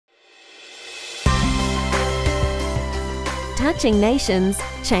touching nations,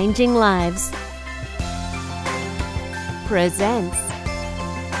 changing lives. Presents.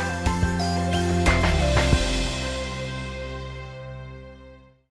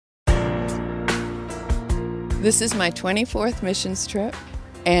 This is my 24th missions trip,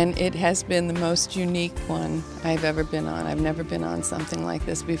 and it has been the most unique one I've ever been on. I've never been on something like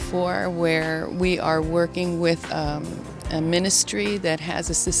this before, where we are working with a ministry that has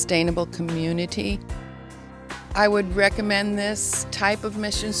a sustainable community. I would recommend this type of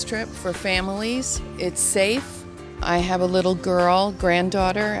missions trip for families. It's safe. I have a little girl,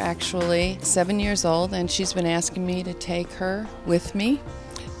 granddaughter actually, 7 years old, and she's been asking me to take her with me.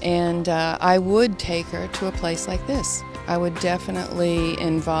 And I would take her to a place like this. I would definitely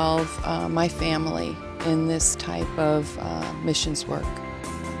involve my family in this type of missions work.